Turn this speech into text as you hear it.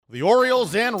The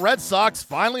Orioles and Red Sox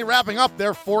finally wrapping up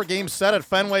their four-game set at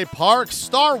Fenway Park.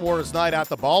 Star Wars night at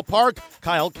the ballpark.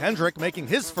 Kyle Kendrick making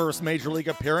his first Major League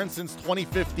appearance since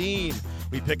 2015.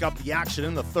 We pick up the action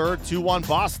in the third. 2-1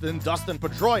 Boston. Dustin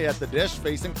Pedroia at the dish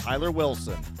facing Tyler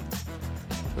Wilson.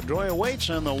 Pedroia waits,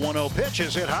 and the 1-0 pitch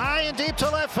is hit high and deep to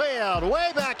left field.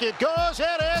 Way back it goes.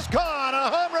 It is gone. A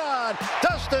home run.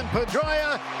 Dustin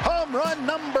Pedroia, home run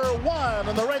number 1,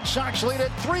 and the Red Sox lead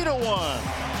it 3-1.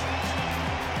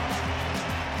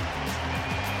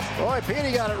 Boy,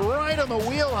 Petey got it right in the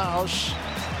wheelhouse,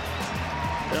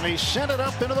 and he sent it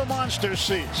up into the monster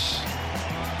seats.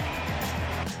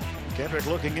 Kendrick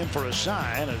looking in for a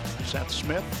sign, and Seth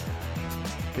Smith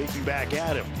peeking back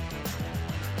at him.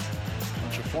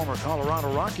 Bunch of former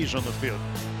Colorado Rockies on the field.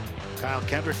 Kyle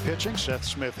Kendrick pitching, Seth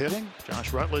Smith hitting,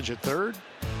 Josh Rutledge at third.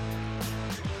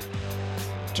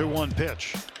 2-1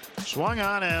 pitch. Swung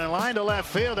on and line to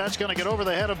left field. That's going to get over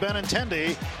the head of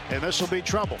Benintendi, and this will be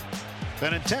trouble.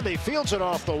 Benintendi fields it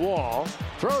off the wall,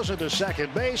 throws it to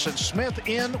second base, and Smith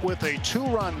in with a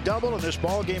 2-run double, and this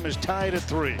ball game is tied at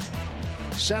 3.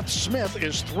 Seth Smith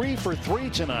is 3 for 3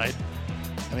 tonight,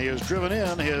 and he has driven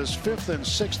in his 5th and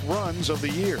 6th runs of the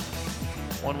year.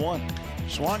 1-1.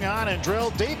 Swung on and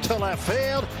drilled deep to left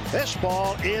field. This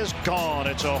ball is gone.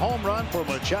 It's a home run for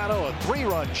Machado, a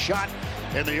 3-run shot,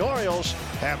 and the Orioles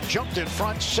have jumped in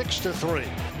front 6-3.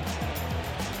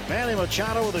 Manny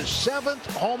Machado with his 7th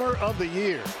homer of the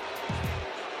year.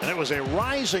 And it was a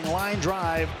rising line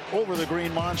drive over the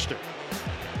Green Monster.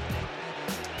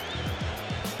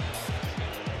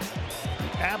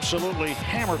 Absolutely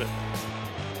hammered it.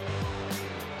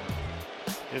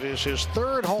 It is his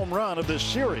 3rd home run of this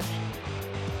series.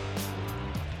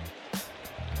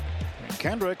 And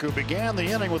Kendrick, who began the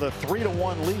inning with a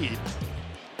 3-1 lead,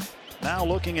 now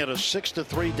looking at a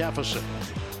 6-3 deficit.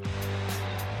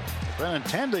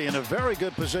 Benintendi in a very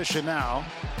good position now.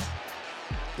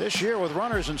 This year with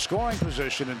runners in scoring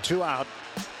position and 2 out.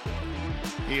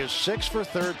 He is 6 for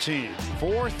 13.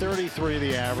 433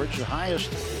 the average. The highest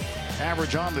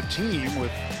average on the team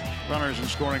with runners in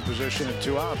scoring position and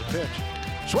 2 out. The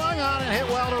pitch. Swung on and hit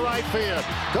well to right field.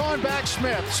 Going back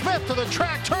Smith. Smith to the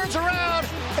track. Turns around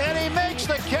and he makes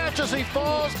the catch as he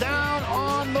falls down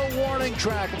on the warning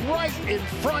track. Right in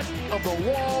front of the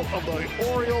wall of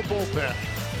the Oriole bullpen.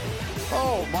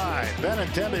 Oh my,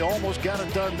 Benintendi almost got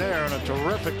it done there, and a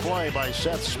terrific play by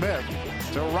Seth Smith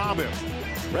to rob him.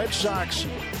 Red Sox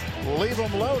leave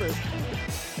him loaded,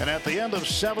 and at the end of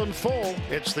 7 full,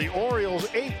 it's the Orioles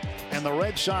 8 and the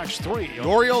Red Sox 3. The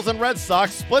Orioles and Red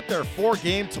Sox split their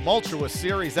 4-game tumultuous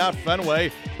series at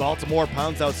Fenway. Baltimore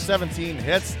pounds out 17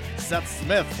 hits. Seth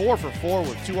Smith 4 for 4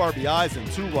 with 2 RBIs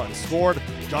and 2 runs scored.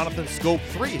 Jonathan Scope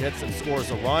 3 hits and scores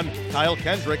a run. Kyle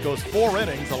Kendrick goes 4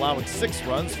 innings, allowing 6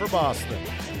 runs for Boston.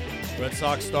 Red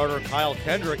Sox starter Kyle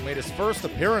Kendrick made his first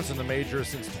appearance in the majors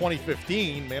since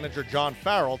 2015. Manager John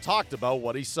Farrell talked about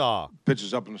what he saw.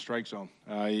 Pitches up in the strike zone.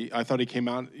 I thought he came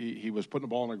out, he was putting the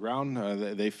ball on the ground.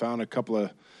 They found a couple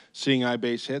of seeing eye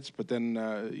base hits, but then,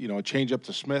 a change up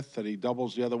to Smith that he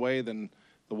doubles the other way, then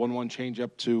the 1-1 change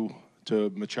up to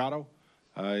Machado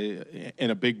in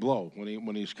a big blow.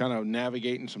 When he's kind of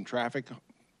navigating some traffic,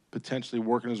 potentially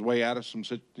working his way out of some,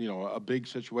 a big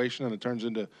situation, and it turns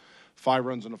into 5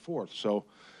 runs in the 4th. So,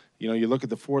 you look at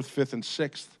the 4th, 5th, and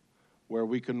 6th, where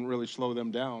we couldn't really slow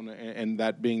them down, and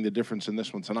that being the difference in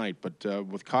this one tonight. But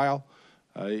with Kyle,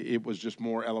 it was just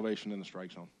more elevation in the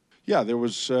strike zone. Yeah, there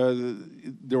was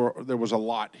a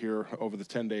lot here over the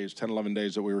 10, 11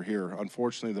 days that we were here.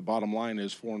 Unfortunately, the bottom line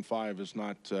is 4-5 is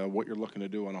not what you're looking to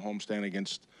do on a homestand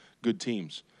against good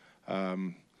teams.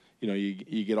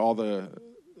 You get all the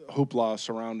hoopla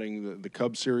surrounding the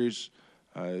Cubs series.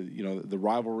 The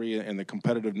rivalry and the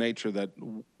competitive nature that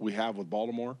we have with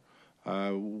Baltimore,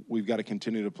 we've got to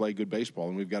continue to play good baseball,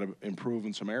 and we've got to improve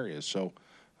in some areas. So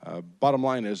bottom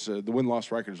line is the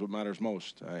win-loss record is what matters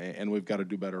most, and we've got to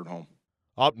do better at home.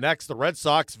 Up next, the Red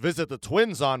Sox visit the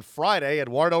Twins on Friday.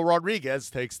 Eduardo Rodriguez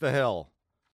takes the hill.